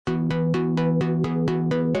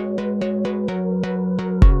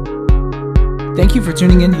Thank you for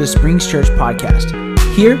tuning into the Springs Church podcast.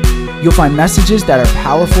 Here, you'll find messages that are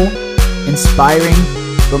powerful, inspiring,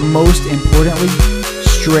 but most importantly,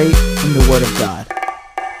 straight from the Word of God.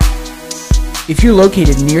 If you're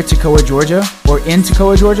located near Toccoa, Georgia, or in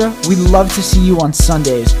Toccoa, Georgia, we'd love to see you on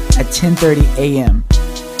Sundays at 10:30 a.m.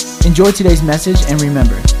 Enjoy today's message, and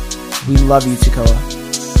remember, we love you, Toccoa.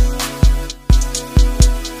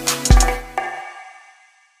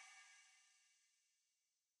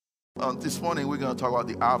 This morning we're going to talk about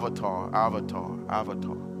the avatar.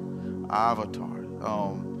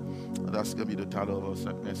 That's going to be the title of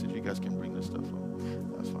our message. You guys can bring this stuff up.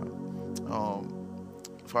 That's fine.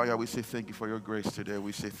 Father God, we say thank you for your grace today.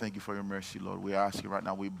 We say thank you for your mercy, Lord. We ask you right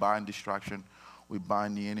now, we bind distraction. We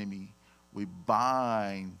bind the enemy. We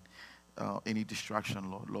bind any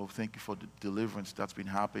distraction, Lord. Lord, thank you for the deliverance that's been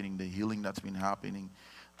happening, the healing that's been happening,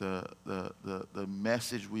 the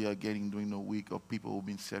message we are getting during the week of people who've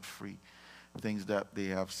been set free, things that they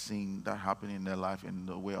have seen that happen in their life and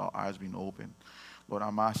the way our eyes been opened. Lord,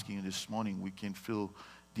 I'm asking you this morning, we can feel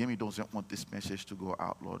the enemy doesn't want this message to go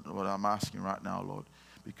out, Lord. Lord, I'm asking right now, Lord,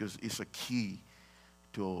 because it's a key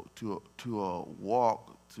to a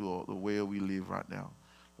walk, to the way we live right now.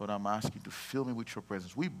 Lord, I'm asking you to fill me with your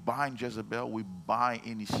presence. We bind Jezebel. We bind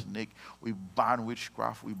any snake. We bind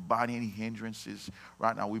witchcraft. We bind any hindrances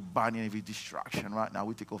right now. We bind any distraction right now.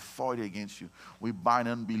 We take authority against you. We bind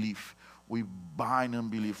unbelief. We bind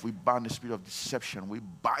unbelief. We bind the spirit of deception. We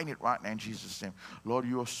bind it right now in Jesus' name. Lord,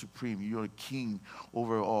 you are supreme. You are the king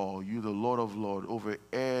over all. You're the Lord of lords over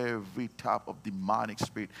every type of demonic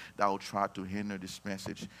spirit that will try to hinder this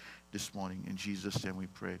message this morning. In Jesus' name we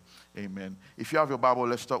pray. Amen. If you have your Bible,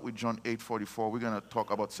 let's start with John 8:44. We're going to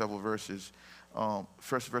talk about several verses.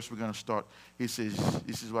 First verse we're going to start. He says,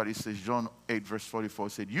 this is what he says, John 8 verse 44. He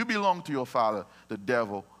said, you belong to your father, the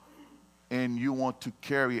devil, and you want to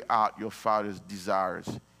carry out your father's desires.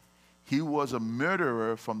 He was a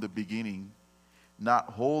murderer from the beginning,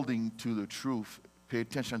 not holding to the truth. Pay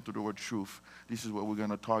attention to the word truth. This is what we're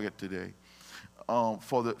going to target today.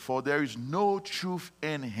 For there is no truth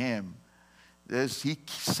in him.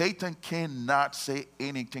 Satan cannot say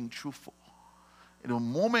anything truthful. In the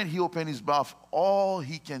moment he opens his mouth, all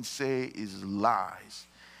he can say is lies.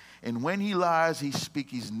 And when he lies, he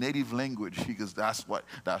speaks his native language, because that's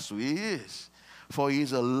who he is. For he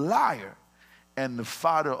is a liar and the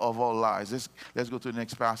father of all lies. Let's go to the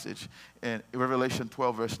next passage in Revelation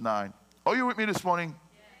 12, verse 9. Are you with me this morning?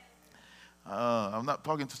 I'm not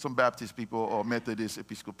talking to some Baptist people or Methodist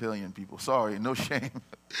Episcopalian people. Sorry, no shame.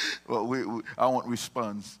 But I want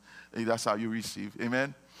response. That's how you receive.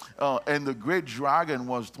 Amen. And the great dragon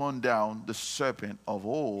was thrown down, the serpent of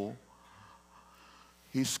old.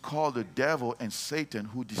 He's called the devil and Satan,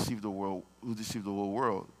 who deceived the world. Whole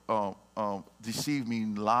world. Deceive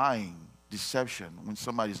means lying, deception, when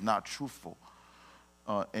somebody is not truthful.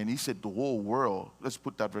 And he said the whole world. Let's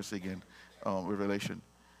put that verse again. Revelation.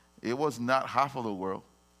 It was not half of the world.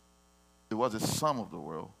 It was a sum of the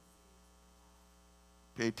world.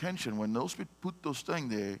 Pay attention. When those people put those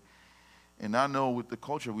things there, and I know with the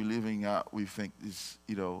culture we're living at, we think this,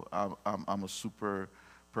 I'm a super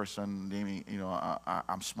person,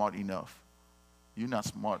 I'm smart enough. You're not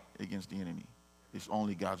smart against the enemy. It's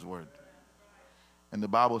only God's word. And the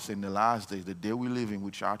Bible says in the last days, the day we live in,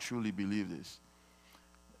 which I truly believe this,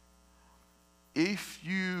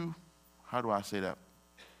 how do I say that?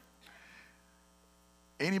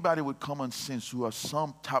 Anybody with common sense who has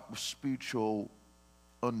some type of spiritual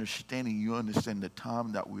understanding, you understand the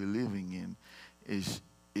time that we're living in is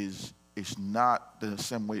not the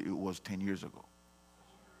same way it was 10 years ago.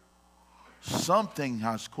 Something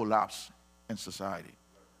has collapsed in society.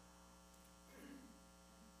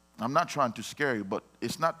 I'm not trying to scare you, but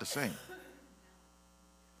it's not the same.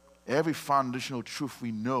 Every foundational truth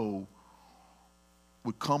we know,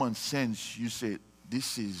 with common sense, you say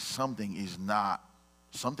something's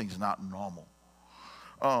not normal.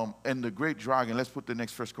 And the great dragon, let's put the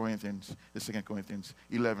next 2 Corinthians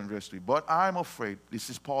 11, verse 3. But I'm afraid, this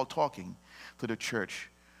is Paul talking to the church,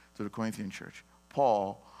 to the Corinthian church.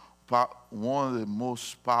 Paul, one of the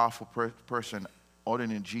most powerful person other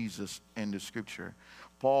than Jesus in the scripture.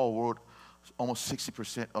 Paul wrote almost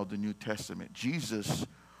 60% of the New Testament. Jesus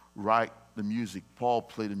wrote the music. Paul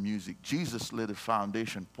played the music. Jesus laid the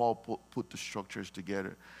foundation. Paul put the structures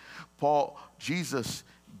together. Jesus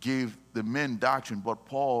gave the men doctrine, but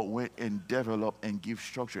Paul went and developed and gave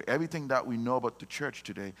structure. Everything that we know about the church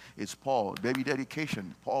today is Paul. Baby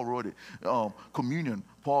dedication, Paul wrote it. Communion,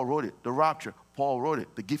 Paul wrote it. The rapture, Paul wrote it.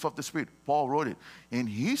 The gift of the Spirit, Paul wrote it. And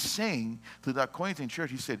he's saying to that Corinthian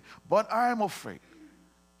church, he said, but I am afraid.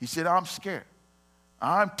 He said, I'm scared.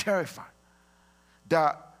 I'm terrified.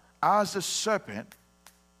 that as the serpent,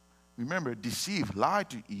 remember, deceived, lied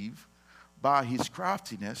to Eve by his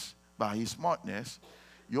craftiness, by his smartness,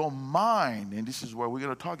 your mind, and this is where we're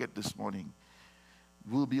going to target this morning,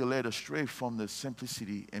 will be led astray from the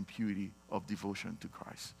simplicity and purity of devotion to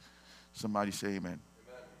Christ. Somebody say amen.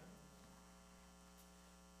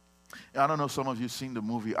 I don't know, some of you have seen the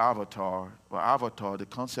movie Avatar. Well, Avatar, the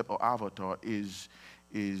concept of Avatar is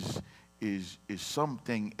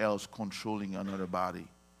something else controlling another body.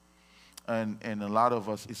 And a lot of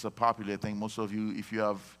us, it's a popular thing. Most of you, if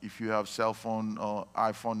you have cell phone or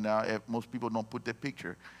iPhone now, most people don't put their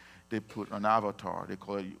picture. They put an avatar. They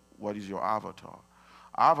call it, what is your avatar?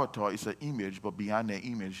 Avatar is an image, but behind the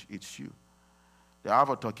image, it's you. The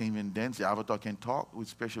avatar can even dance. The avatar can talk,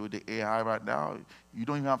 especially with the AI right now. You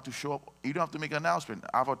don't even have to show up. You don't have to make an announcement.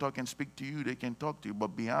 Avatar can speak to you. They can talk to you.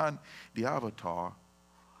 But behind the avatar,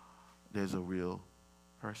 there's a real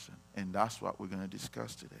person. And that's what we're going to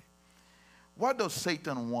discuss today. What does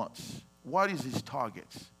Satan want? What is his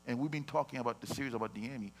targets? And we've been talking about the series about the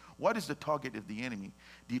enemy. What is the target of the enemy?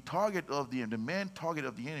 The main target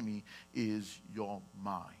of the enemy is your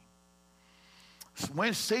mind.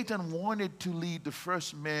 When Satan wanted to lead the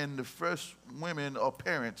first men, the first women or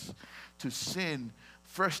parents to sin,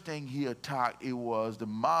 first thing he attacked, it was the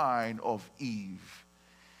mind of Eve.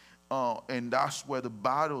 And that's where the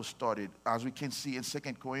battle started. As we can see in 2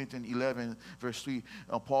 Corinthians 11, verse 3,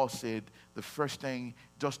 Paul said, the first thing,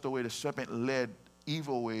 just the way the serpent led Eve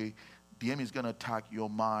away, the enemy is going to attack your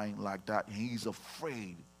mind like that. And he's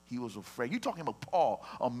afraid. He was afraid. You're talking about Paul,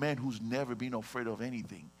 a man who's never been afraid of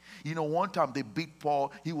anything. You know, one time they beat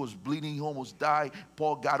Paul. He was bleeding. He almost died.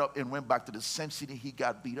 Paul got up and went back to the same city. He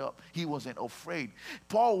got beat up. He wasn't afraid.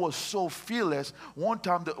 Paul was so fearless. One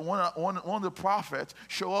time, one of the prophets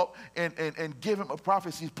show up and give him a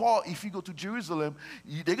prophecy. Paul, if you go to Jerusalem,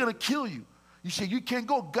 they're going to kill you. You say, you can't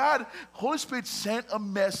go. Holy Spirit sent a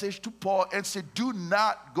message to Paul and said, do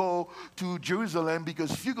not go to Jerusalem,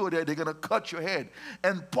 because if you go there, they're going to cut your head.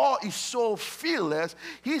 And Paul is so fearless.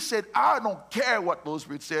 He said, I don't care what the Holy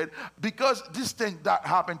Spirit said, because this thing that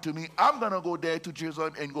happened to me, I'm going to go there to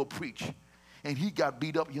Jerusalem and go preach. And he got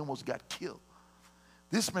beat up. He almost got killed.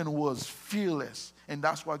 This man was fearless, and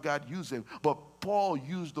that's why God used him. But Paul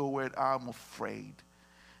used the word, I'm afraid.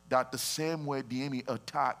 That the same way the enemy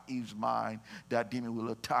attacked Eve's mind, that the enemy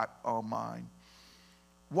will attack our mind.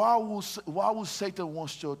 Why will Satan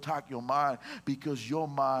wants to attack your mind? Because your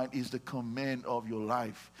mind is the command of your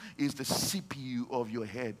life. It's the CPU of your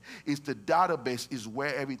head. It's the database, is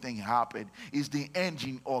where everything happened. It's the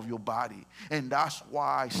engine of your body. And that's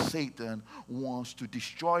why Satan wants to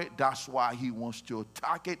destroy it. That's why he wants to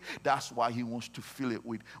attack it. That's why he wants to fill it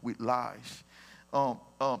with lies.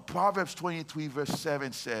 Proverbs 23 verse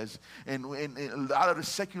 7 says, and a lot of the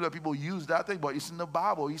secular people use that thing, but it's in the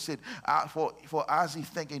Bible. He said, for as he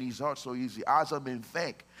think in his heart so easy, as a man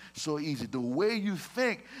think so easy. The way you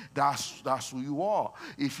think, that's who you are.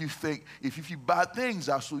 If you bad things,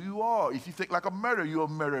 that's who you are. If you think like a murderer, you're a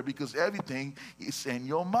murderer, because everything is in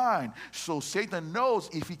your mind. So Satan knows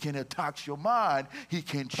if he can attack your mind, he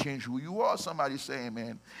can change who you are. Somebody say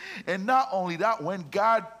amen. And not only that, when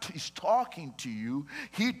God is talking to you,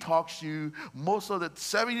 he talks to you most of the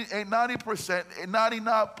 90%,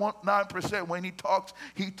 99.9% when he talks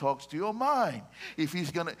to your mind. If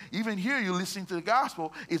he's going to, even here, you're listening to the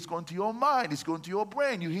gospel, it's going to your mind, it's going to your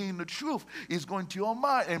brain. You're hearing the truth, it's going to your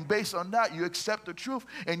mind. And based on that, you accept the truth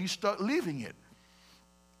and you start living it.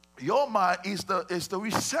 Your mind is the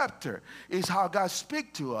receptor. It's how God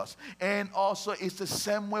speaks to us. And also, it's the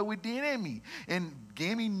same way with the enemy. And the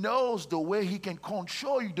enemy knows the way he can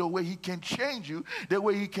control you, the way he can change you, the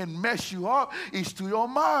way he can mess you up is to your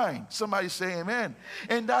mind. Somebody say amen.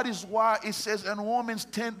 And that is why it says in Romans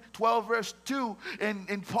 10:12 verse 2,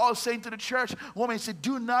 and Paul is saying to the church, woman, he said,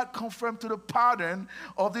 do not conform to the pattern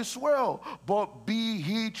of this world, but be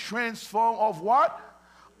ye transformed of what?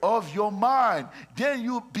 Of your mind.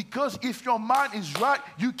 Then because if your mind is right,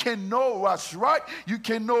 you can know what's right, you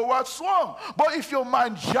can know what's wrong. But if your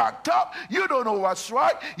mind jacked up, you don't know what's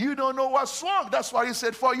right, you don't know what's wrong. That's why he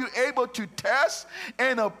said, for you able to test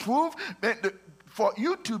and approve, for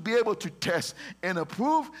you to be able to test and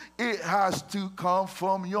approve, it has to come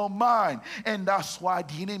from your mind. And that's why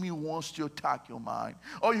the enemy wants to attack your mind.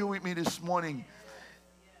 Are you with me this morning?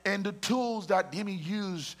 And the tools that the enemy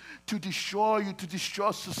used to destroy you, to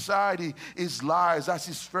destroy society, is lies. That's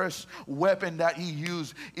his first weapon that he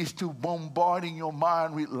used, is to bombarding your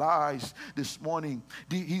mind with lies this morning.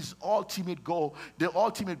 His ultimate goal, the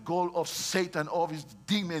ultimate goal of Satan, of his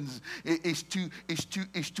demons, is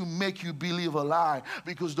to make you believe a lie.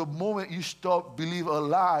 Because the moment you start believe a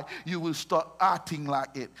lie, you will start acting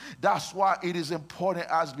like it. That's why it is important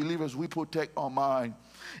as believers we protect our mind.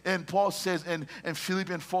 And Paul says in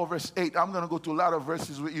Philippians 4 verse 8, I'm going to go to a lot of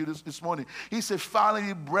verses with you this morning. He said,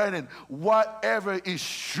 finally, brethren, whatever is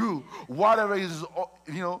true, whatever is,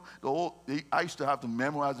 I used to have to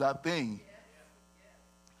memorize that thing.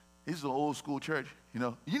 This is an old school church, You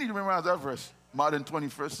need to memorize that verse, modern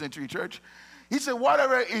 21st century church. He said,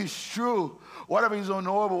 whatever is true, whatever is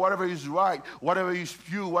honorable, whatever is right, whatever is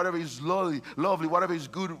pure, whatever is lovely, whatever is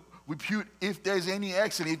good repute, if there's any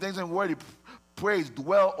excellence, if there's any worthy praise,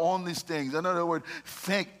 dwell on these things. In other words,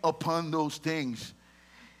 think upon those things.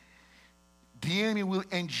 The enemy will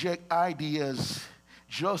inject ideas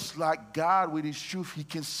just like God with his truth. He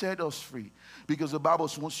can set us free. Because the Bible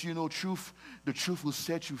says, once you know truth, the truth will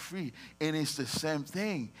set you free. And it's the same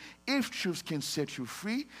thing. If truth can set you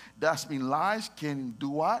free, that means lies can do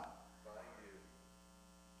what?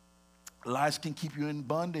 Lies can keep you in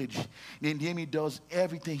bondage. And the enemy does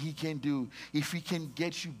everything he can do. If he can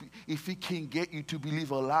get you to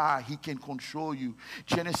believe a lie, he can control you.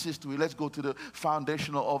 Genesis 3, let's go to the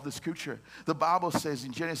foundational of the scripture. The Bible says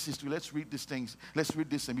in Genesis 3, let's read these things. Let's read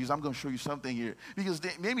this because I'm going to show you something here. Because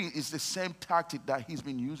maybe it's the same tactic that he's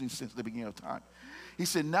been using since the beginning of time. He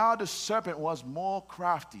said, now the serpent was more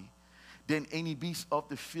crafty than any beast of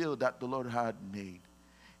the field that the Lord had made.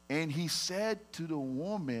 And he said to the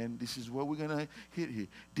woman, this is where we're going to hit here.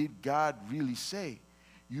 Did God really say,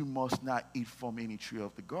 you must not eat from any tree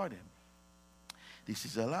of the garden? This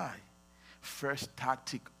is a lie. First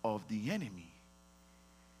tactic of the enemy.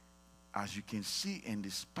 As you can see in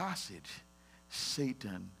this passage,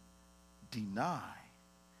 Satan deny,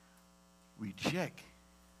 reject.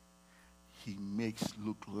 He makes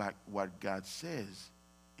look like what God says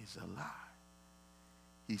is a lie.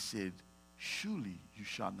 He said, surely you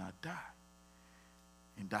shall not die.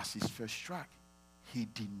 And that's his first strike. He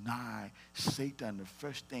denied Satan. The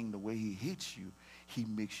first thing, the way he hits you, he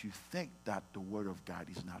makes you think that the word of God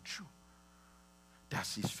is not true.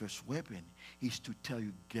 That's his first weapon, is to tell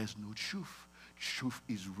you there's no truth. Truth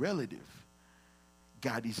is relative.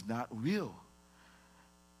 God is not real.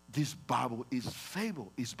 This Bible is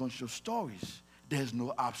fable. It's a bunch of stories. There's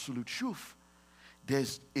no absolute truth.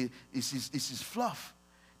 This is fluff.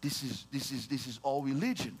 This is all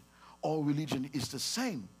religion. All religion is the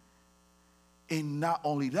same. And not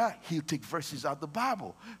only that, he'll take verses out of the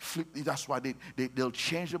Bible. That's why they'll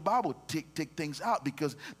change the Bible, take things out.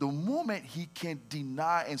 Because the moment he can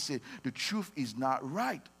deny and say the truth is not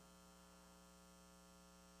right,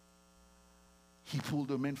 he pulled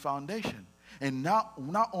the main foundation. And not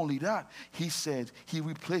only that, he said he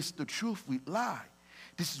replaced the truth with lie.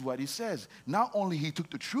 This is what he says. Not only he took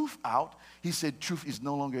the truth out, he said truth is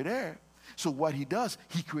no longer there. So what he does,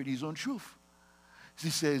 he created his own truth. He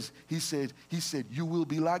said, you will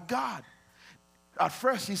be like God. At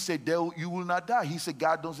first he said, you will not die. He said,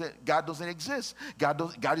 God doesn't exist.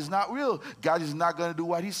 God is not real. God is not going to do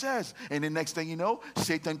what he says. And the next thing you know,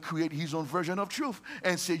 Satan created his own version of truth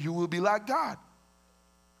and said, you will be like God.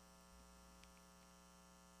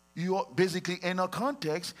 You are basically in a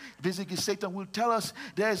context, basically Satan will tell us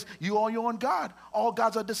you are your own God. All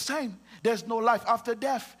gods are the same. There's no life after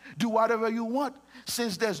death. Do whatever you want.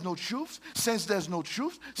 Since there's no truth, since there's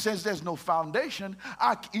no foundation,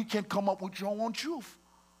 you can come up with your own truth.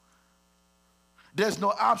 There's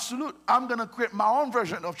no absolute. I'm going to create my own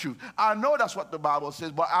version of truth. I know that's what the Bible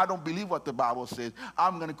says, but I don't believe what the Bible says.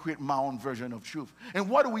 I'm going to create my own version of truth. And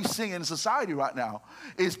what are we seeing in society right now?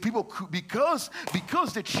 Is people, because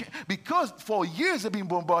for years they've been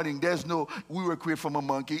bombarding, we were created from a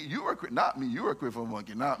monkey. You were created, not me. You were created from a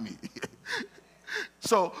monkey, not me.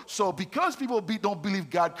 So because people don't believe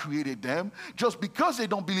God created them, just because they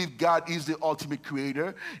don't believe God is the ultimate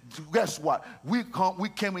creator, guess what? We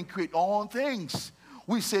came and create our own things.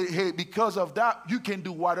 We say, hey, because of that, you can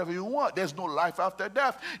do whatever you want. There's no life after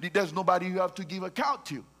death. There's nobody you have to give account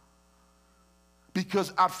to.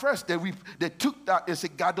 Because at first they took that, they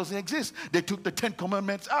said God doesn't exist. They took the 10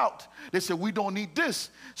 Commandments out. They said we don't need this.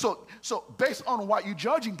 So based on what you're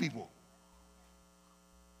judging people,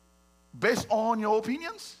 based on your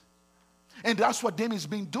opinions. And that's what Damon's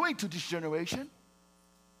been doing to this generation.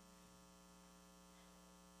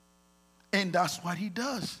 And that's what he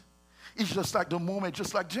does. It's just like the moment,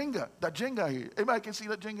 just like Jenga. That Jenga here. Everybody can see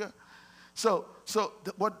that Jenga?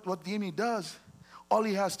 What the enemy does, all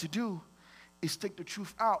he has to do is take the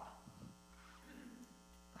truth out.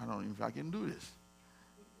 I don't know if I can do this.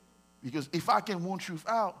 Because if I can want truth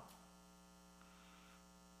out,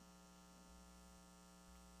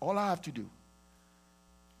 all I have to do,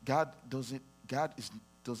 God doesn't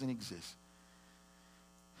exist.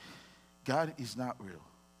 God is not real.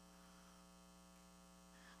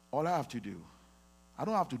 All I have to do, I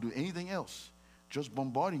don't have to do anything else, just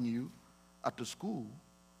bombarding you at the school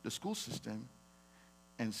system,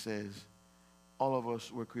 and says, all of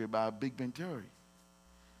us were created by a Big Bang theory.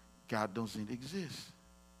 God doesn't exist.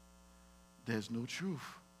 There's no truth.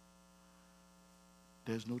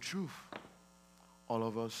 There's no truth. All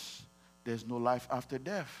of us, there's no life after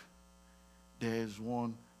death. There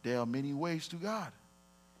are many ways to God.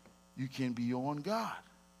 You can be your own God.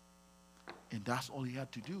 And that's all he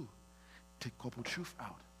had to do. Take a couple truth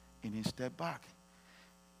out and then step back.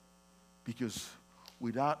 Because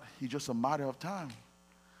it's just a matter of time.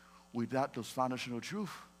 Without those foundational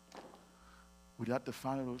truth, without the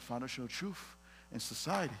foundational truth in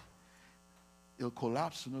society, it'll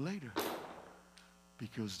collapse sooner or later.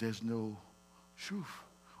 Because there's no truth.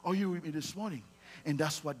 Are you with me this morning? And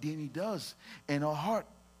that's what the enemy does. In our heart,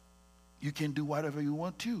 you can do whatever you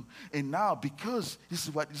want to. And now, because this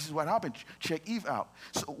is what happened. Check Eve out.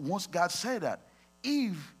 So once God said that,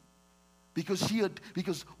 Eve, because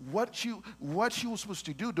what she was supposed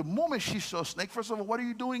to do, the moment she saw a snake, first of all, what are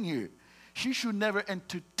you doing here? She should never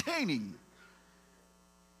entertaining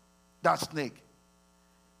that snake.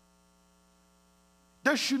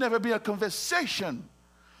 There should never be a conversation.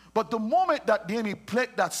 But the moment that the enemy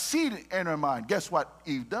planted that seed in her mind, guess what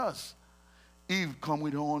Eve does? Eve come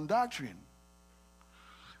with her own doctrine.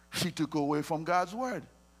 She took away from God's word.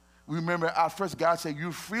 Remember, at first God said,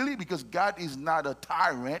 you freely, because God is not a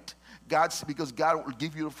tyrant. Because God will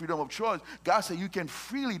give you the freedom of choice. God said you can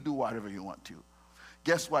freely do whatever you want to.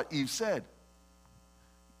 Guess what Eve said?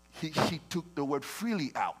 She took the word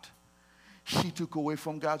freely out. She took away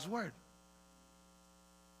from God's word.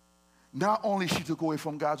 Not only she took away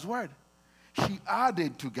from God's word, she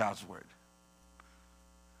added to God's word.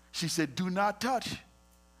 She said, do not touch.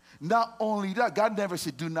 Not only that, God never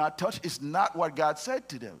said, do not touch. It's not what God said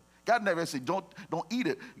to them. God never said, don't eat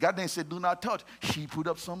it. God didn't say, do not touch. She put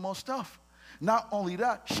up some more stuff. Not only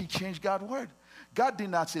that, she changed God's word. God did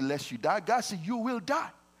not say, lest you die. God said, you will die.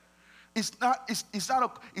 It's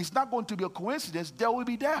not going to be a coincidence. There will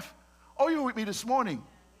be death. Are you with me this morning?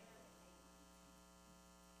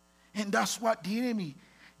 And that's what the enemy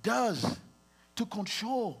does to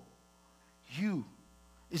control you,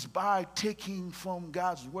 is by taking from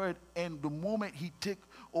God's word. And the moment he takes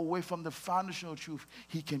away from the foundational truth,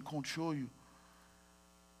 he can control you.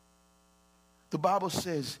 The Bible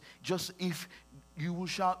says, just if you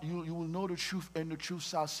will know the truth, and the truth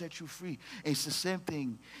shall set you free. And it's the same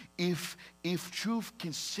thing. If truth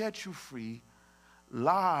can set you free,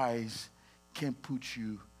 lies can put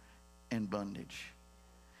you in bondage.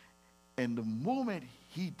 And the moment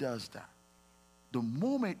he does that, the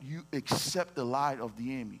moment you accept the lie of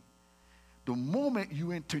the enemy, the moment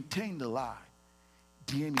you entertain the lie,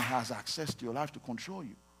 the enemy has access to your life to control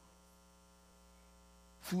you.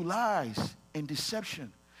 Through lies and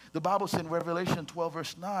deception. The Bible said in Revelation 12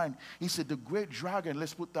 verse 9, he said the great dragon,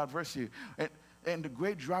 let's put that verse here, and the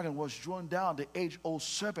great dragon was drawn down, the age-old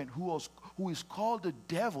serpent who is called the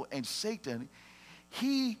devil and Satan,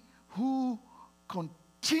 he who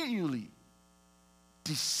continually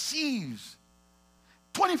deceives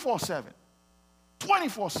 24/7.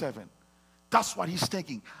 24/7. That's what he's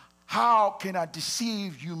thinking. How can I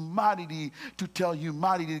deceive humanity to tell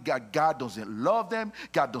humanity that God doesn't love them,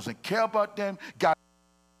 God doesn't care about them, God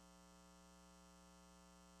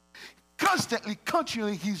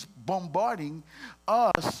continually he's bombarding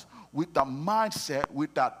us with the mindset,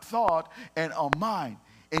 with that thought and our mind.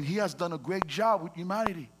 And he has done a great job with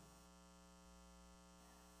humanity.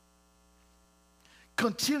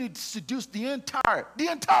 Continue to seduce the entire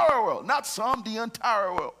world, not some, the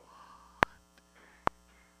entire world,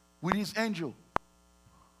 with his angel.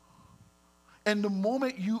 And the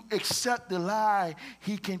moment you accept the lie,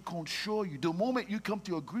 he can control you. The moment you come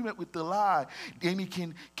to agreement with the lie, the enemy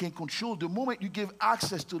can control. The moment you give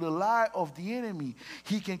access to the lie of the enemy,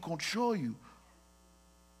 he can control you.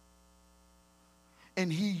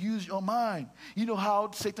 And he used your mind. You know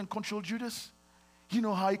how Satan controlled Judas? You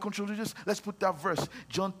know how he controlled Judas? Let's put that verse.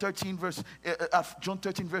 John 13 verse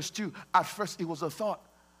 2. At first it was a thought.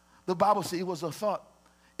 The Bible says it was a thought.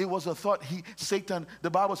 It was a thought. Satan, the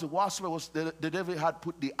Bible says, whatsoever was the devil had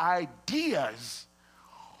put the ideas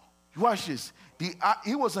Watch this.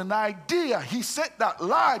 It was an idea. He sent that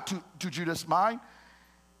lie to Judas' mind.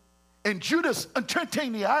 And Judas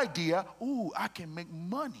entertained the idea, ooh, I can make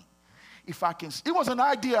money if I can. It was an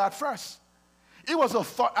idea at first. It was a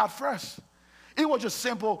thought at first. It was just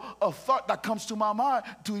simple a thought that comes to my mind,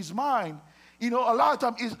 to his mind. You know, a lot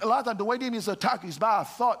of times the way the enemy is attacking is by a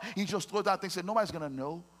thought. He just throws that thing and says, nobody's going to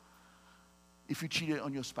know if you cheated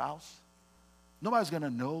on your spouse. Nobody's going to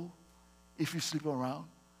know if you sleep around.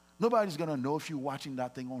 Nobody's going to know if you're watching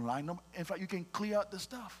that thing online. No, in fact, you can clear out the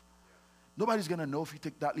stuff. Nobody's going to know if you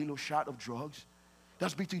take that little shot of drugs.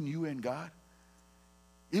 That's between you and God.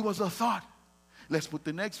 It was a thought. Let's put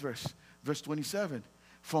the next verse, verse 27.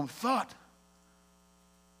 From thought,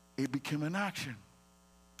 it became an action.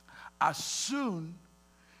 As soon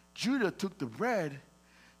Judah took the bread,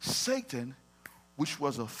 Satan, which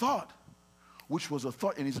was a thought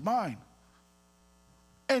in his mind,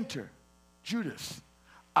 entered Judas.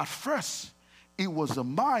 At first, it was a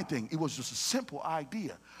mind thing. It was just a simple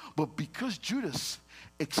idea. But because Judas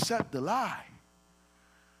accepted the lie,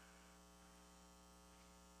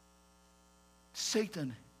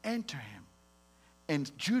 Satan entered him. And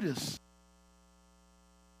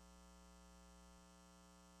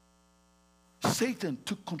Satan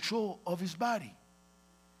took control of his body.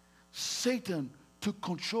 Satan took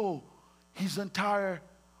control his entire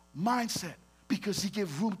mindset because he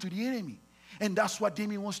gave room to the enemy. And that's what the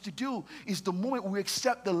enemy wants to do, is the moment we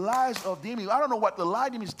accept the lies of the enemy. I don't know what the lie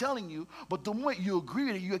enemy is telling you, but the moment you agree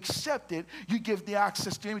with it, you accept it, you give the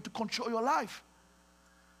access to the enemy to control your life.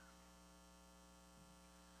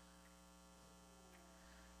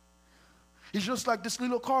 It's just like this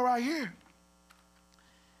little car right here.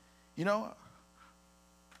 You know,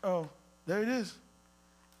 oh, there it is.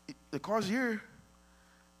 The car's here.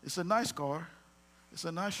 It's a nice car. It's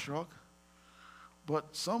a nice truck. But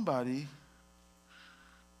somebody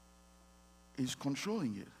is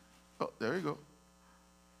controlling it. Oh, there you go.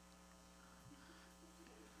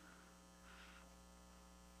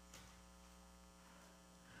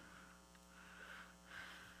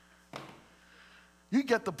 You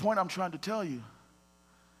get the point I'm trying to tell you.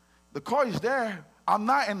 The car is there. I'm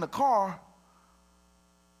not in the car,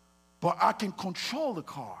 but I can control the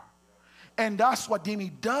car. And that's what the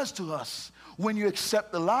enemy does to us when you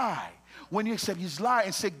accept the lie. When you accept his lie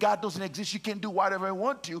and say God doesn't exist, you can do whatever you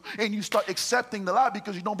want to, and you start accepting the lie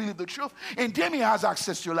because you don't believe the truth. And the enemy has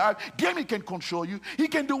access to your life. The enemy can control you. He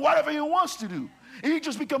can do whatever he wants to do. And you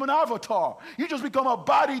just become an avatar. You just become a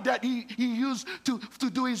body that he used to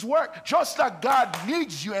do his work. Just like God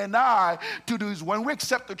needs you and I to do his work. When we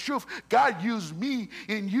accept the truth, God used me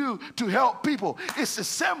and you to help people. It's the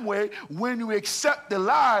same way when we accept the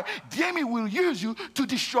lie, the enemy will use you to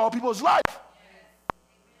destroy people's life.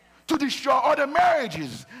 To destroy other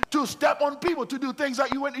marriages, to step on people, to do things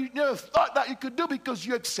that you never thought that you could do because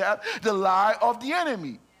you accept the lie of the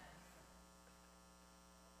enemy.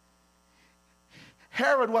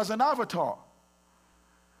 Herod was an avatar.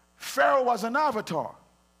 Pharaoh was an avatar.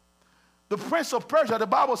 The prince of Persia, the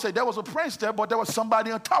Bible said there was a prince there, but there was somebody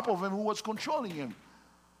on top of him who was controlling him.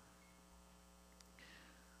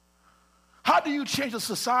 How do you change a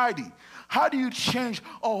society? How do you change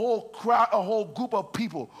a whole crowd, a whole group of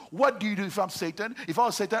people? What do you do if I'm Satan? If I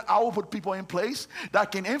was Satan, I will put people in place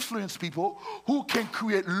that can influence people who can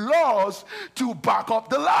create laws to back up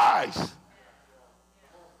the lies.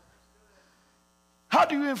 How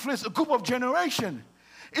do you influence a group of generation?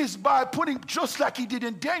 It's by putting, just like he did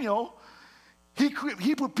in Daniel, he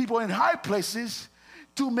put people in high places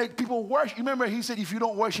to make people worship. You remember he said, if you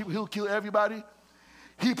don't worship, he'll kill everybody.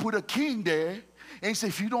 He put a king there, and he said,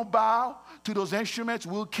 if you don't bow to those instruments,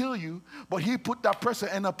 we'll kill you. But he put that person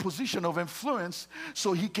in a position of influence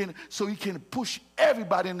so he can push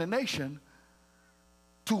everybody in the nation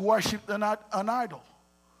to worship an idol.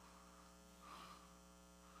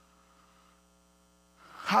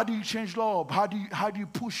 How do you change law? How do you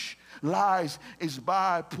push lies? Is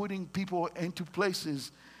by putting people into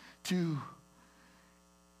places to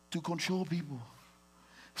control people.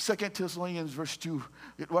 2 Thessalonians verse 2,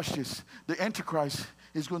 watch this. The Antichrist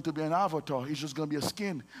is going to be an avatar. He's just going to be a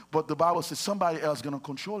skin. But the Bible says somebody else is going to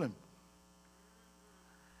control him.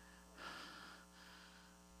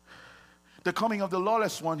 The coming of the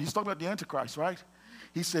lawless one, he's talking about the Antichrist, right?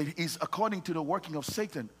 He said he's according to the working of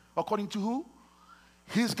Satan. According to who?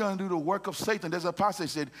 He's going to do the work of Satan. There's a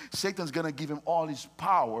passage that said Satan's going to give him all his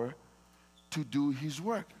power to do his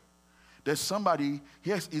work. There's somebody,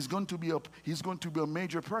 yes, he's going to be a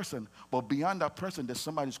major person, but beyond that person, there's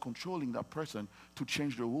somebody who's controlling that person to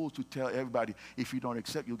change the rules, to tell everybody, if you don't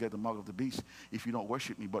accept, you'll get the mark of the beast. If you don't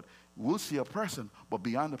worship me, but we'll see a person, but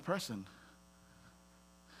beyond the person,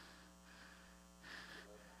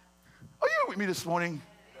 with me this morning?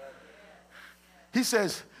 He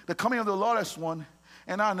says, the coming of the lawless one,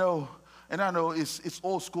 and I know it's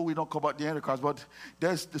old school, we don't call about the Antichrist, but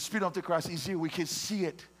there's the spirit of Antichrist is here, we can see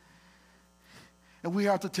it. And we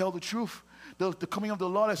have to tell the truth. The coming of the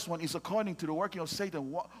lawless one is according to the working of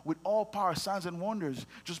Satan with all power, signs, and wonders.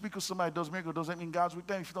 Just because somebody does miracles doesn't mean God's with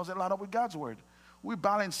them if it doesn't line up with God's word. We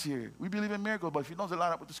balance here. We believe in miracles, but if it doesn't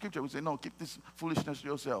line up with the scripture, we say, no, keep this foolishness to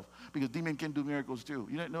yourself. Because demon can do miracles too.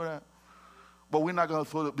 You didn't know that? But we're not going to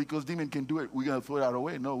throw it, because demon can do it, we're going to throw it out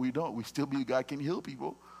away. No, we don't. We still believe God can heal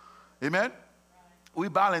people. Amen? We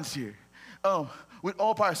balance here. With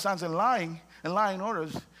all power, signs, and lying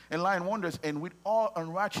orders, and lying wonders, and with all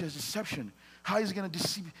unrighteous deception. How is he going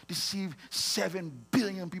to deceive 7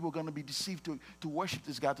 billion people going to be deceived to worship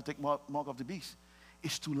this God, to take mark of the beast?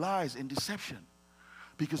 It's through lies and deception.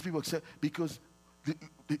 Because people accept, because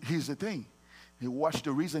here's the thing. Watch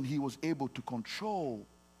the reason he was able to control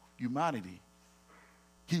humanity.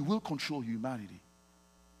 He will control humanity.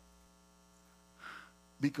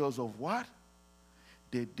 Because of what?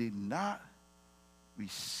 They did not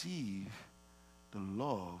receive the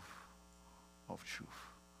love of truth.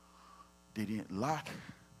 They didn't lack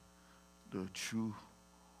the true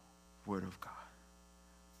word of God.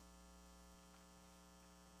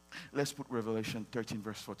 Let's put Revelation 13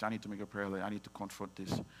 verse 14. I need to make a prayer. I need to confront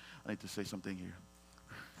this. I need to say something here.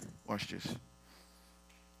 Watch this.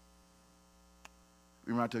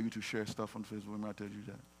 We might tell you to share stuff on Facebook. We might tell you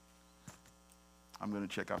that. I'm going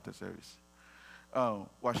to check after service.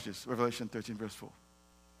 Watch this. Revelation 13 verse 4.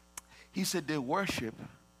 He said they worship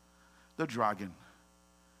the dragon.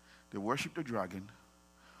 They worship the dragon.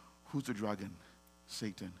 Who's the dragon?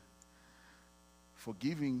 Satan. For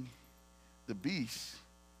giving the beast,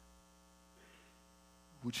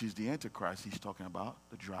 which is the Antichrist he's talking about,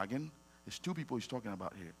 the dragon. There's 2 people he's talking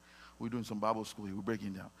about here. We're doing some Bible school here. We're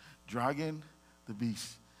breaking down. Dragon, the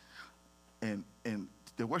beast. And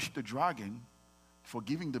they worship the dragon for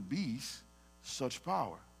giving the beast such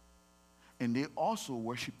power. And they also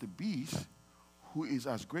worship the beast who is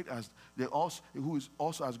as great as who is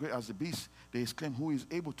also as great as the beast. They exclaim, who is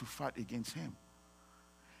able to fight against him.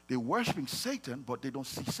 They're worshiping Satan, but they don't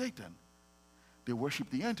see Satan. They worship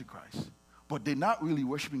the Antichrist. But they're not really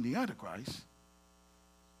worshiping the Antichrist.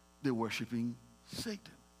 They're worshiping Satan.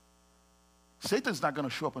 Satan's not going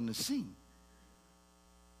to show up on the scene.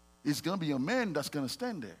 It's going to be a man that's going to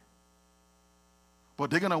stand there. But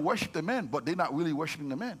they're going to worship the man, but they're not really worshiping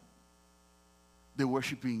the man. They're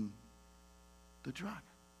worshiping the dragon,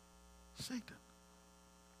 Satan.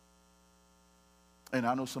 And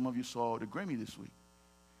I know some of you saw the Grammy this week.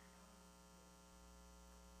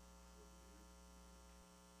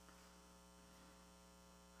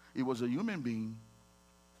 It was a human being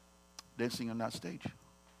dancing on that stage.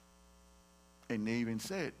 And they even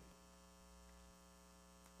said,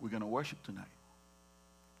 we're going to worship tonight.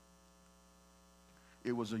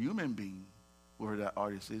 It was a human being, where that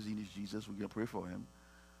artist says he needs Jesus, we're going to pray for him.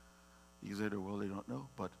 He said, well, they don't know,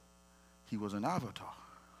 but he was an avatar.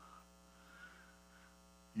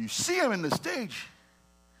 You see him in the stage.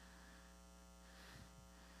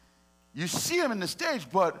 You see him in the stage,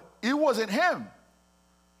 but it wasn't him.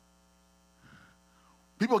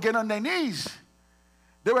 People get on their knees.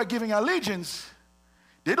 They were giving allegiance.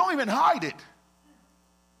 They don't even hide it.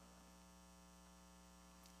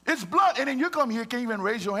 It's blood, and then you come here, can't even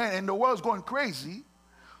raise your hand, and the world's going crazy,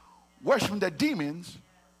 worshiping the demons.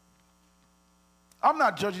 I'm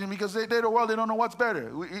not judging them because they're the world, they don't know what's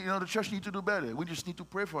better. The church needs to do better. We just need to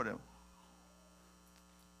pray for them.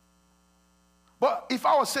 But if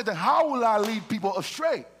I was saying, then how will I lead people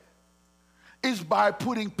astray? It's by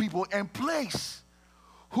putting people in place.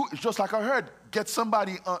 Who, just like I heard, get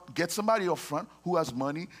somebody up front who has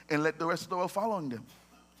money and let the rest of the world following them.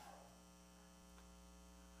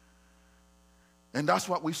 And that's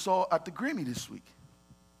what we saw at the Grammy this week.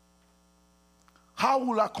 How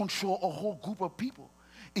will I control a whole group of people?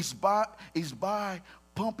 It's by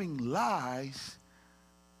pumping lies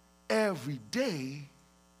every day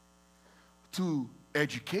through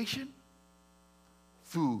education,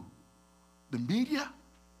 through the media,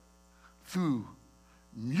 through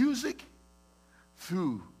music,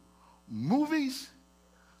 through movies,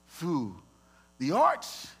 through the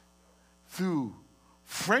arts, through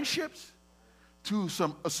friendships, through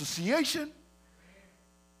some association.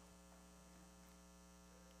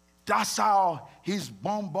 That's how he's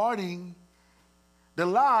bombarding the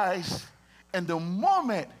lies. And the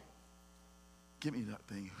moment, give me that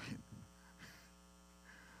thing.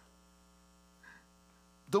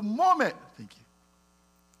 The moment, thank you.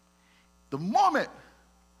 The moment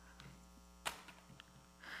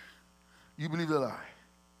you believe the lie,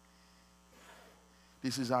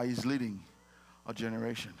 This is how he's leading a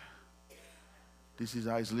generation. This is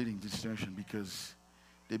how he's leading this generation because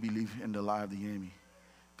they believe in the lie of the enemy.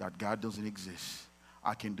 That God doesn't exist.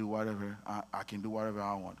 I can do whatever. I can do whatever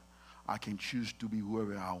I want. I can choose to be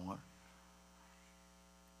whoever I want.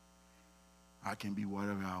 I can be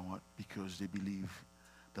whatever I want because they believe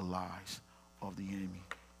the lies of the enemy.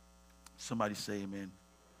 Somebody say amen.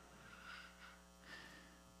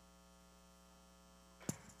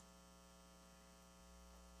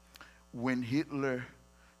 When Hitler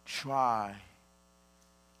tried,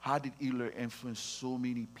 how did Hitler influence so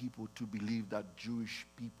many people to believe that Jewish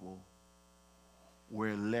people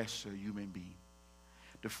were lesser human beings?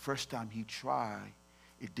 The first time he tried,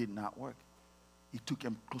 it did not work. It took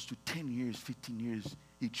him close to 10 years, 15 years.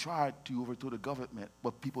 He tried to overthrow the government,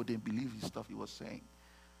 but people didn't believe his stuff he was saying.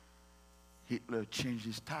 Hitler changed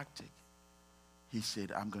his tactic. He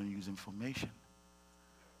said, I'm going to use information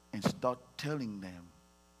and start telling them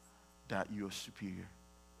that you're superior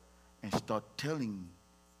and start telling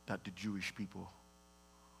that the Jewish people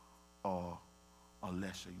are a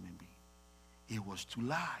lesser human being. It was through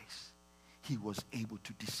lies. He was able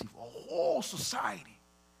to deceive a whole society,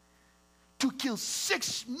 to kill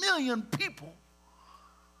 6 million people,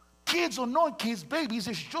 kids or non-kids, babies.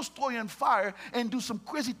 It's just throw you on fire and do some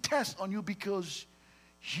crazy tests on you because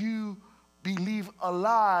you believe a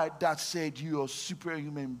lie that said you're a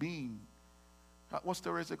superhuman being. What's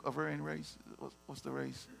the race? Ovarian race? What's the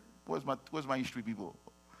race? Where's my history people?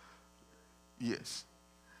 Yes.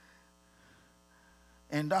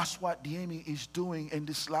 And that's what the enemy is doing in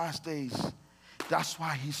these last days. That's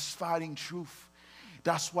why he's fighting truth.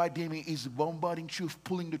 That's why the enemy is bombarding truth,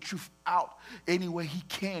 pulling the truth out any way he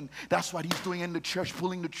can. That's what he's doing in the church,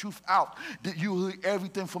 pulling the truth out. You hear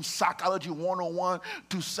everything from Psychology 101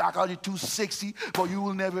 to Psychology 260, but you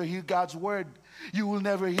will never hear God's word. You will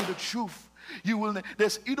never hear the truth. They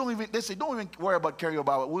say, don't even worry about carrying your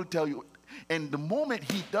Bible. We'll tell you. And the moment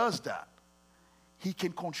he does that, he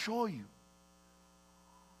can control you.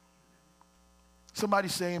 Somebody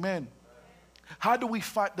say amen. How do we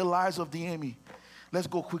fight the lies of the enemy? Let's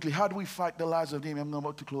go quickly. How do we fight the lies of the enemy? I'm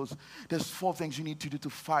about to close. There's 4 things you need to do to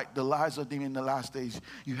fight the lies of the enemy in the last days.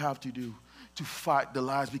 You have to do to fight the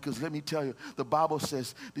lies, because let me tell you, the Bible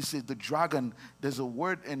says, this is the dragon. There's a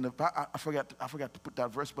word in the, I forgot to put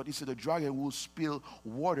that verse, but it said the dragon will spill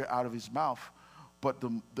water out of his mouth. But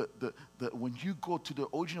when you go to the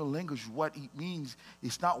original language, what it means,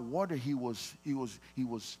 it's not water he was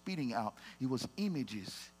spitting out. It was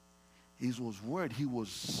images. It was word. He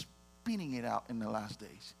was spitting it out in the last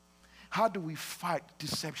days. How do we fight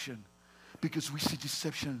deception? Because we see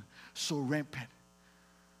deception so rampant.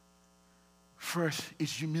 First,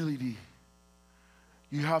 it's humility.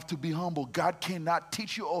 You have to be humble. God cannot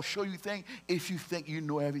teach you or show you things if you think you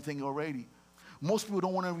know everything already. Most people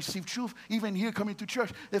don't want to receive truth. Even here coming to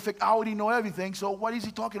church, they think, I already know everything, so what is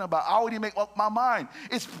he talking about? I already make up my mind.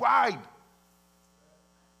 It's pride.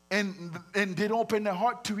 And they don't open their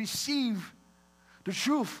heart to receive the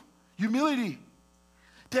truth. Humility.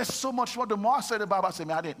 There's so much more. The more I study the Bible, I say,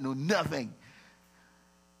 man, I didn't know nothing.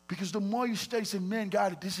 Because the more you study, you say, man,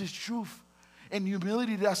 God, this is truth. And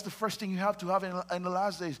humility, that's the first thing you have to have in the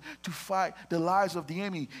last days to fight the lies of the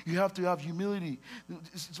enemy. You have to have humility.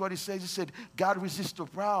 This is what it says. It said, God resists the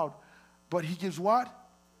proud, but he gives what?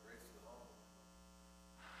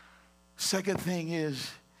 Second thing is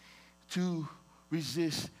to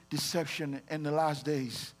resist deception in the last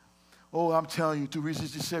days. Oh, I'm telling you, to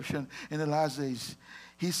resist deception in the last days.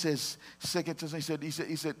 He says, Second Thessalonians,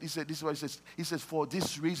 he said, this is what he says. He says, for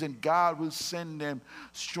this reason, God will send them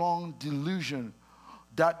strong delusion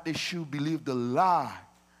that they should believe the lie,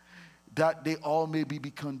 that they all may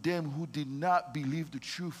be condemned who did not believe the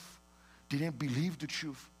truth. Didn't believe the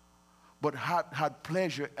truth, but had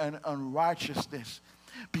pleasure in unrighteousness,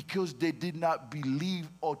 because they did not believe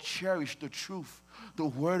or cherish the truth, the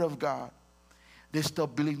word of God. They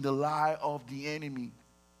stopped believing the lie of the enemy.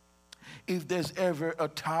 If there's ever a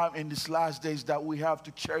time in these last days that we have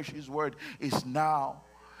to cherish his word, it's now.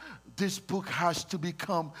 This book has to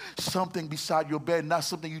become something beside your bed, not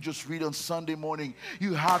something you just read on Sunday morning.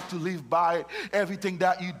 You have to live by it. Everything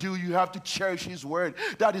that you do, you have to cherish his word.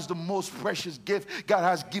 That is the most precious gift God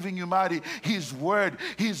has given humanity. His word,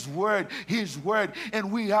 his word, his word. And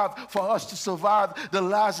we have, for us to survive the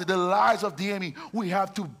lies of the enemy, we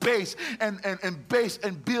have to base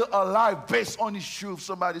and build a life based on his truth.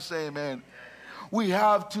 Somebody say amen. We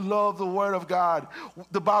have to love the Word of God.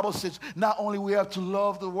 The Bible says not only we have to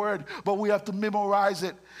love the Word, but we have to memorize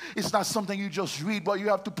it. It's not something you just read, but you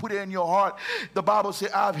have to put it in your heart. The Bible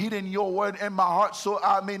says, I've hidden your Word in my heart so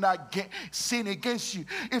I may not sin against you.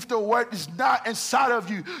 If the Word is not inside of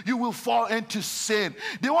you, you will fall into sin.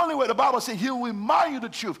 The only way, the Bible says, He'll remind you the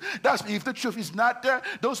truth. That's if the truth is not there,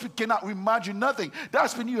 those people cannot remind you nothing.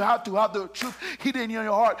 That's when you have to have the truth hidden in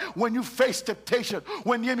your heart. When you face temptation,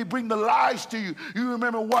 when the enemy bring the lies to you, you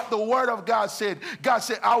remember what the Word of God said. God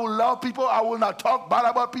said, I will love people. I will not talk bad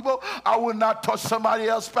about people. I will not touch somebody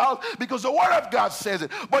else's spouse, because the Word of God says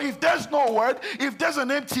it. But if there's no Word, if there's an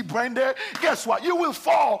empty brain there, guess what? You will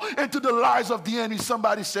fall into the lies of the enemy.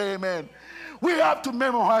 Somebody say amen. We have to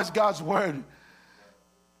memorize God's Word.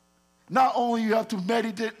 Not only you have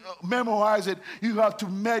to memorize it, you have to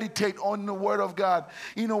meditate on the Word of God.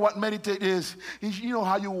 You know what meditate is? You know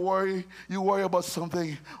how you worry? You worry about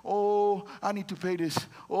something. Oh, I need to pay this.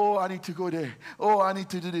 Oh, I need to go there. Oh, I need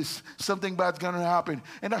to do this. Something bad's going to happen.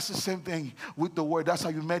 And that's the same thing with the Word. That's how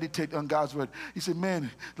you meditate on God's Word. He said,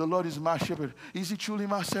 man, the Lord is my shepherd. Is He truly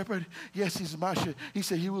my shepherd? Yes, He's my shepherd. He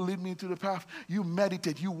said, He will lead me into the path. You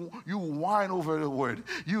meditate. You whine over the Word.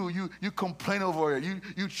 You complain over it.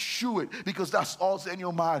 You chew it, because that's all in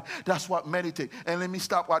your mind. That's what meditate. And let me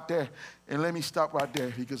stop right there.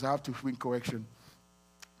 Because I have to bring correction.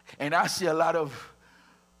 And I see a lot of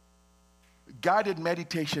guided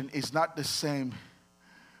meditation is not the same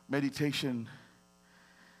meditation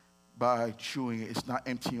by chewing it. It's not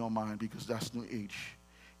emptying your mind, because that's New Age.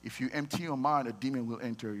 If you empty your mind, a demon will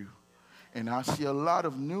enter you. And I see a lot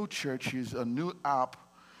of new churches, a new app,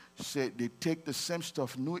 say they take the same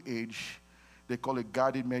stuff, New Age. They call it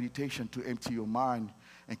guided meditation to empty your mind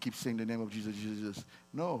and keep saying the name of Jesus, Jesus.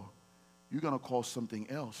 No, you're going to call something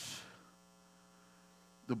else.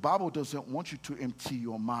 The Bible doesn't want you to empty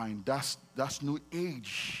your mind. That's New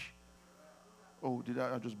Age. Oh, did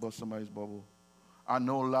I just bust somebody's bubble? I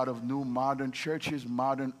know a lot of new modern churches,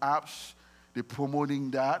 modern apps, they're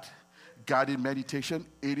promoting that. Guided meditation.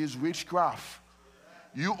 It is witchcraft.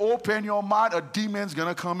 You open your mind, a demon's going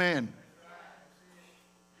to come in.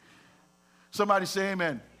 Somebody say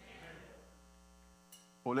amen.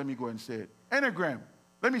 Oh, let me go ahead and say it. Enneagram.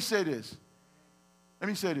 Let me say this.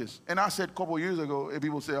 And I said a couple years ago, and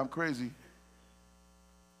people say I'm crazy.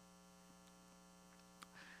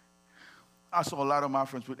 I saw a lot of my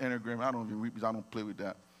friends with Enneagram. I don't even read because I don't play with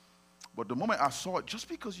that. But the moment I saw it, just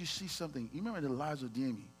because you see something, you remember the lies of the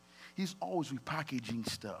enemy. He's always repackaging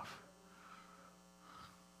stuff.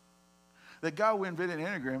 The guy who invented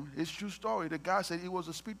Enneagram, it's a true story. The guy said it was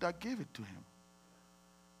the Spirit that gave it to him.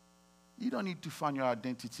 You don't need to find your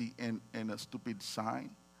identity in a stupid sign.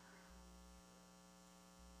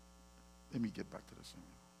 Let me get back to this.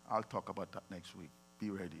 I'll talk about that next week. Be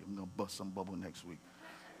ready. I'm going to bust some bubble next week.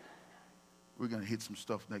 We're going to hit some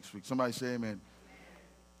stuff next week. Somebody say amen.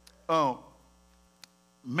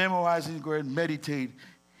 Memorizing His Word, meditate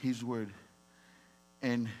His Word.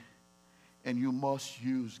 And you must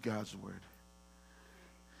use God's Word.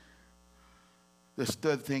 The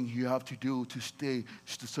third thing you have to do to stay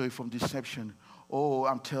from deception. Oh,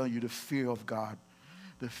 I'm telling you, the fear of God.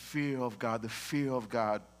 The fear of God. The fear of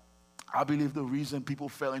God. I believe the reason people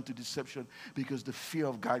fell into deception because the fear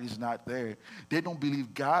of God is not there. They don't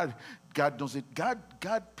believe God. God doesn't. God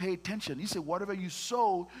pay attention. He said, whatever you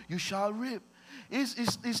sow, you shall reap.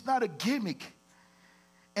 It's not a gimmick.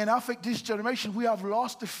 And I think this generation, we have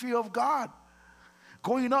lost the fear of God.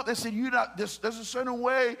 Growing up, they said, there's a certain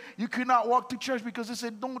way you cannot walk to church, because they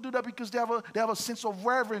said, don't do that, because they have a sense of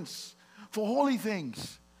reverence for holy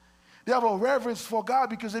things. They have a reverence for God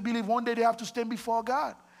because they believe one day they have to stand before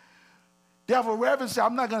God. They have a reverence.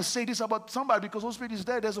 I'm not going to say this about somebody because Holy Spirit is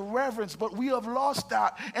there. There's a reverence, but we have lost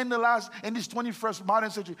that in this 21st modern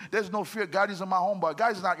century. There's no fear. God isn't my homeboy.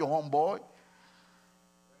 God is not your homeboy.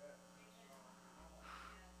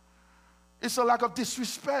 It's a lack of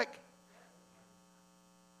disrespect.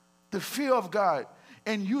 The fear of God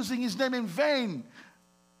and using His name in vain.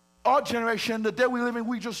 Our generation, the day we live in,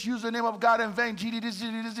 we just use the name of God in vain. GD this,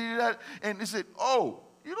 GD this, GD that. And they said, oh,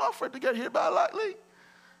 you're not afraid to get hit by lightly?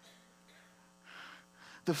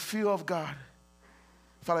 The fear of God.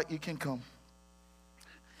 Father, you can come.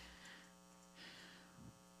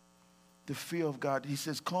 The fear of God. He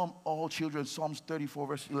says, come all children. Psalms 34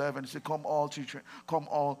 verse 11. He said, come all children. Come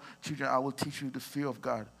all children. I will teach you the fear of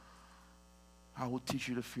God. I will teach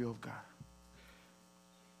you the fear of God.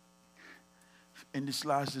 In this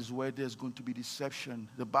last is where there's going to be deception.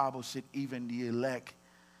 The Bible said even the elect.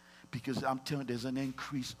 Because I'm telling you, there's an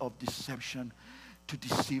increase of deception. to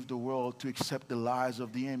deceive the world, to accept the lies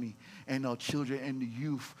of the enemy. And our children and the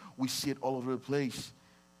youth, we see it all over the place.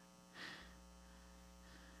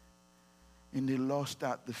 And they lost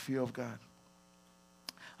the fear of God.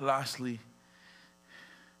 Lastly,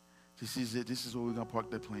 this is it. This is where we're going to park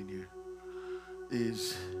the plane here.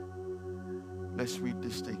 Let's read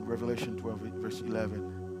this thing. Revelation 12, verse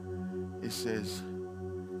 11. It says,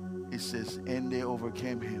 and they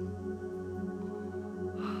overcame him.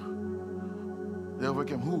 They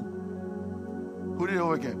overcame who? Who did they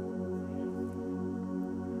overcome?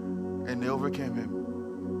 And they overcame him.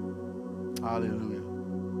 Hallelujah.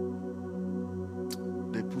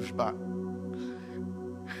 They pushed back.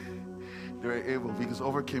 They were able, because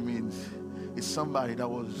overcame means it's somebody that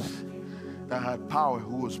had power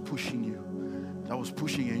who was pushing you. That was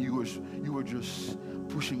pushing, and you were just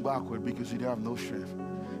pushing backward because you didn't have no strength.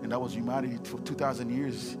 And that was humanity for 2,000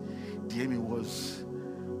 years. The enemy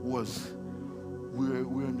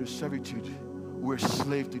we're under servitude. We're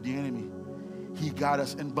slave to the enemy. He got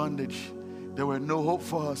us in bondage. There were no hope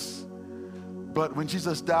for us. But when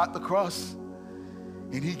Jesus died at the cross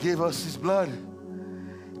and he gave us his blood,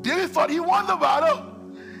 David thought he won the battle.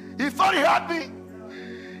 He thought he had me.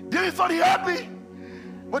 David thought he had me.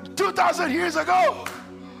 But 2,000 years ago,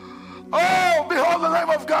 oh, behold the Lamb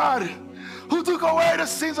of God who took away the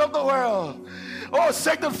sins of the world. Oh,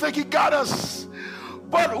 Satan think he got us.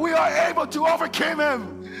 But we are able to overcome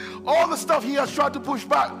him. All the stuff he has tried to push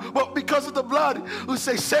back, but because of the blood, we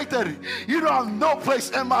say, Satan, you don't have no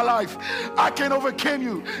place in my life. I can overcome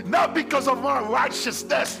you, not because of my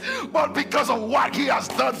righteousness, but because of what he has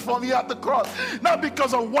done for me at the cross. Not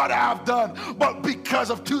because of what I have done, but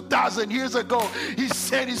because of 2,000 years ago, he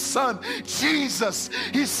sent his son, Jesus.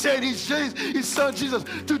 He sent his son, Jesus,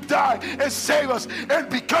 to die and save us. And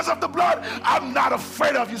because of the blood, I'm not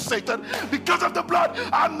afraid of you, Satan. Because of the blood,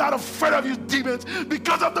 I'm not afraid of you, demons.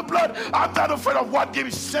 Because of the blood, I'm not afraid of what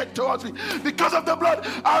David said towards me. Because of the blood,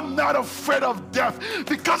 I'm not afraid of death.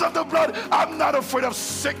 Because of the blood, I'm not afraid of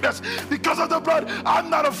sickness. Because of the blood, I'm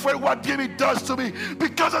not afraid what David does to me.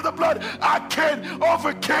 Because of the blood, I can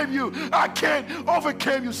overcome you. I can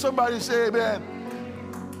overcome you. Somebody say amen.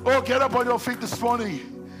 Oh, get up on your feet this morning.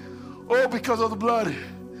 Oh, because of the blood,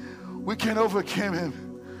 we can overcome him.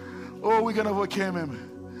 Oh, we can overcome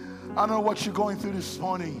him. I don't know what you're going through this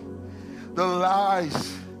morning. The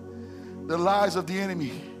lies of the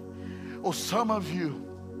enemy. Oh, some of you,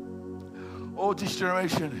 oh, this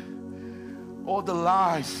generation, oh, the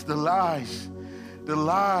lies,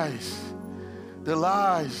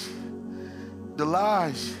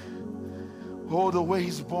 oh, the way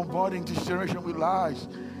he's bombarding this generation with lies.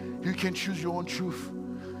 You can choose your own truth.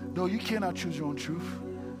 No, you cannot choose your own truth.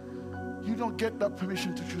 You don't get that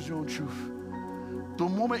permission to choose your own truth. The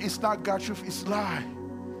moment it's not God's truth, it's lie.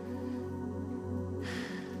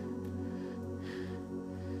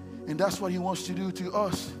 And that's what he wants to do to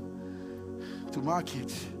us, to my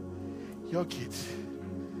kids, your kids,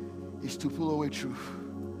 is to pull away truth.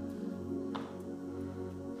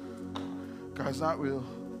 God's not real.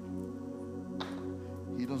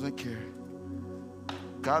 He doesn't care.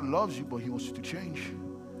 God loves you, but he wants you to change.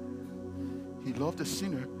 He loved the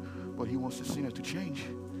sinner, but he wants the sinner to change.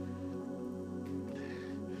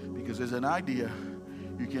 Because there's an idea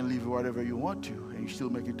you can live whatever you want to and you still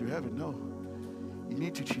make it to heaven. No. You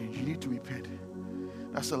need to change. You need to repent.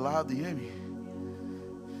 That's a lie of the enemy.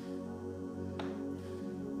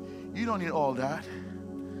 You don't need all that.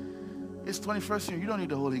 It's 21st century. You don't need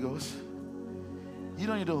the Holy Ghost. You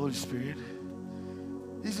don't need the Holy Spirit.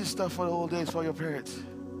 This is stuff for the old days, for your parents.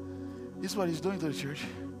 This is what he's doing to the church.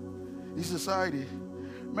 This society.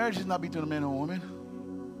 Marriage is not between a man and a woman.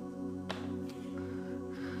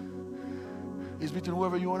 It's between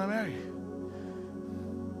whoever you want to marry.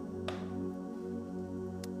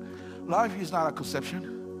 Life is not a conception.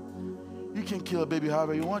 You can kill a baby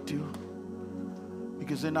however you want to,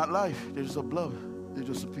 because they're not life. They're just a blob. They're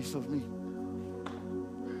just a piece of meat.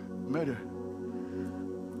 Murder.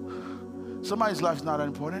 Somebody's life is not that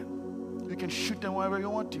important. You can shoot them wherever you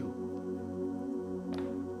want to.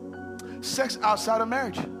 Sex outside of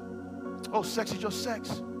marriage. Oh, sex is just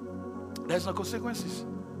sex. There's no consequences.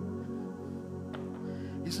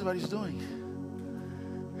 This is what he's doing.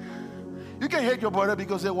 You can hate your brother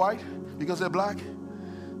because they're white, because they're black,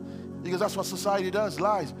 because that's what society does,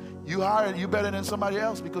 lies. You better than somebody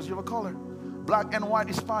else because you have a color. Black and white,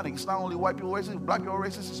 Hispanic. It's not only white people racist, black people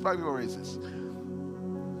racist, Hispanic people racist.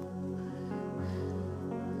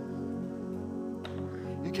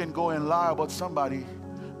 You can go and lie about somebody,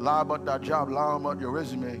 lie about that job, lie about your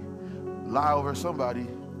resume, lie over somebody.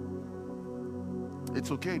 It's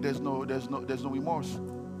okay. There's no remorse.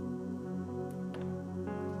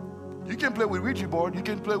 You can play with Ouija board. You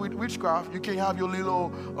can play with witchcraft. You can have your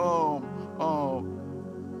little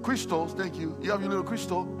crystals. Thank you. You have your little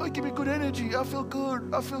crystal. Oh, give me good energy. I feel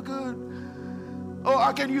good. I feel good. Oh,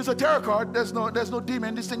 I can use a tarot card. There's no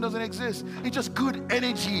demon. This thing doesn't exist. It's just good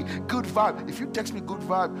energy, good vibe. If you text me good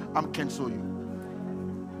vibe, I'm cancel you.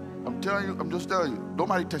 I'm telling you. I'm just telling you.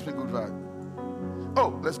 Nobody text me good vibe.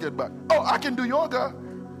 Oh, let's get back. Oh, I can do yoga.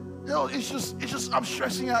 It's just. I'm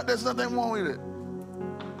stressing out. There's nothing wrong with it.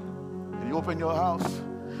 And you open your house,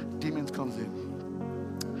 demons comes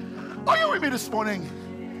in. Oh, you with me this morning?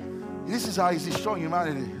 This is how he's destroying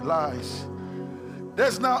humanity. Lies.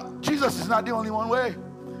 Jesus is not the only one way.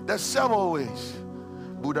 There's several ways.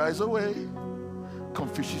 Buddha is a way.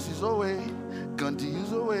 Confucius is a way. Gandhi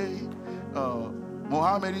is a way.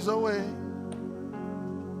 Muhammad is a way.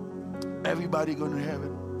 Everybody going to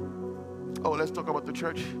heaven. Oh, let's talk about the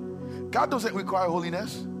church. God doesn't require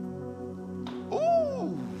holiness.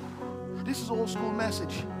 Ooh, this is old school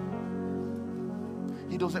message.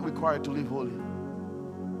 He doesn't require to live holy.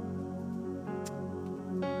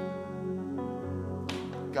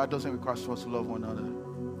 God doesn't require us to love one another.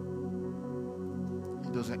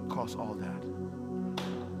 He doesn't cause all that.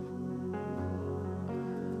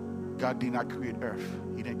 God did not create earth.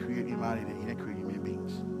 He didn't create humanity. He didn't create human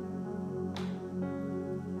beings.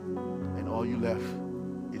 And all you left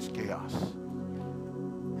is chaos.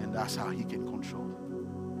 And that's how he can control.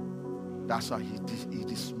 That's how he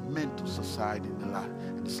dismantled society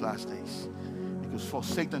in these last days. Because for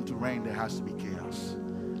Satan to reign, there has to be chaos.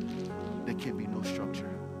 There can be no structure.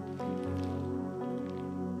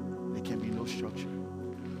 There can be no structure.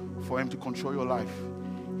 For him to control your life,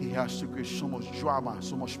 he has to create so much drama,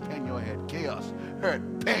 so much pain in your head. Chaos, hurt,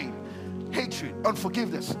 pain, hatred,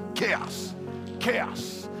 unforgiveness, chaos,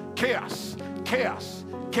 chaos, chaos, chaos,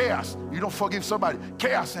 chaos. You don't forgive somebody,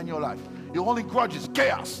 chaos in your life. You're holding grudges,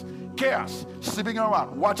 chaos, chaos. Sleeping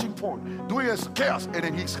around, watching porn, doing this, chaos. And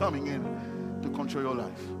then he's coming in to control your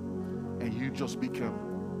life. And you just become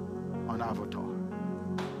an avatar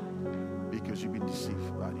because you've been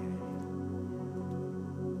deceived by the enemy.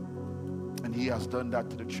 And he has done that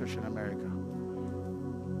to the church in America.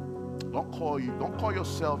 Don't call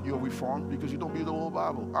yourself you're reformed because you don't believe the whole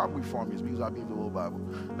Bible. I'm reformist because I believe the whole Bible.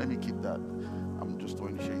 Let me keep that. I'm just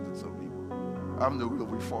throwing shade at some people. I'm the real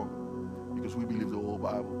reformed because we believe the whole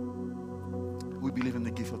Bible. We believe in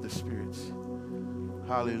the gift of the Spirit.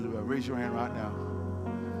 Hallelujah. Raise your hand right now.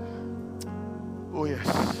 Oh yes.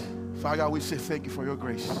 Father God, we say thank you for your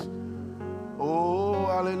grace. Oh,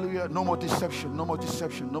 hallelujah. No more deception, no more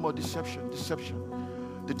deception, no more deception, deception.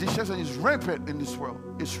 The deception is rampant in this world.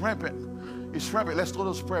 It's rampant. It's rampant. Let's do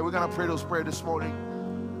those prayers. We're going to pray those prayers this morning.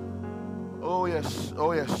 Oh, yes.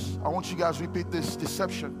 Oh, yes. I want you guys to repeat this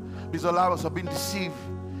deception. Because a lot of us have been deceived.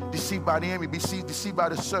 Deceived by the enemy. Deceived by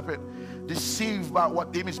the serpent. Deceived by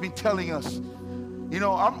what the enemy has been telling us. You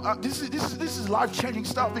know, this is life-changing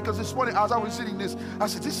stuff because this morning as I was sitting this, I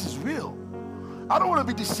said, this is real. I don't want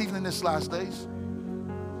to be deceived in this last days.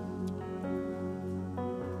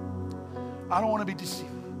 I don't want to be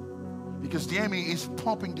deceived because the enemy is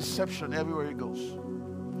pumping deception everywhere he goes.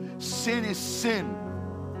 Sin is sin.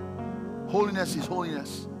 Holiness is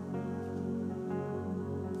holiness.